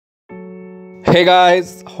Hey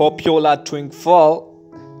guys, hope you all are doing well.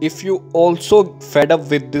 If you also fed up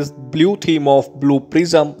with this blue theme of Blue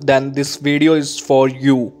Prism, then this video is for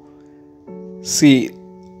you. See,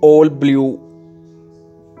 all blue.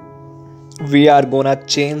 We are gonna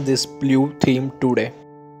change this blue theme today.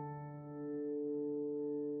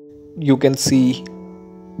 You can see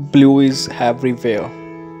blue is everywhere.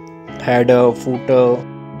 Header, footer,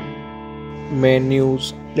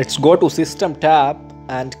 menus. Let's go to System tab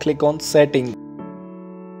and click on Setting.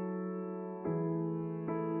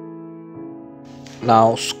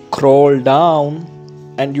 Now scroll down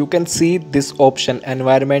and you can see this option,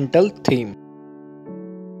 Environmental Theme.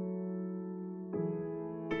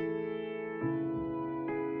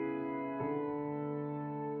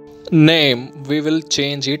 Name, we will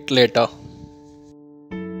change it later.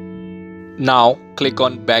 Now click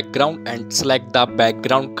on Background and select the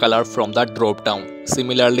background color from the drop down.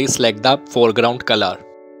 Similarly, select the foreground color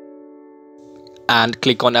and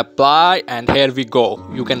click on Apply, and here we go.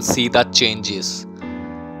 You can see the changes.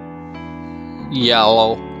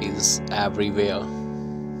 Yellow is everywhere.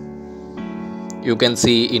 You can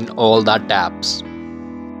see in all the tabs.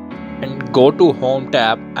 And go to Home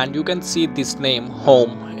tab and you can see this name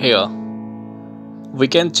Home here. We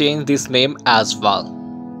can change this name as well.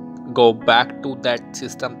 Go back to that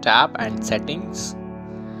System tab and Settings.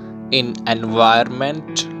 In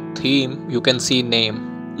Environment Theme you can see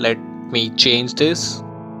Name. Let me change this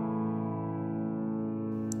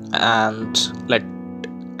and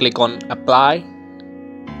click on Apply.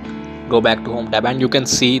 Go back to Home tab and you can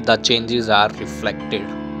see the changes are reflected.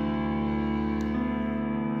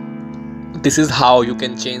 This is how you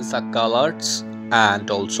can change the colors and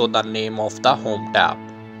also the name of the Home tab.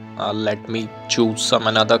 Let me choose some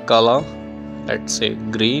another color. Let's say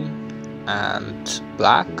green and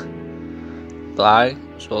black. Apply.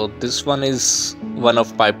 So this one is one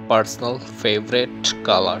of my personal favorite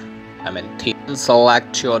color. Theme.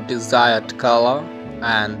 Select your desired color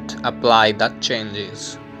and apply the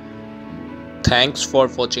changes. Thanks for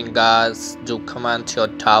watching guys. Do comment your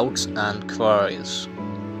doubts and queries.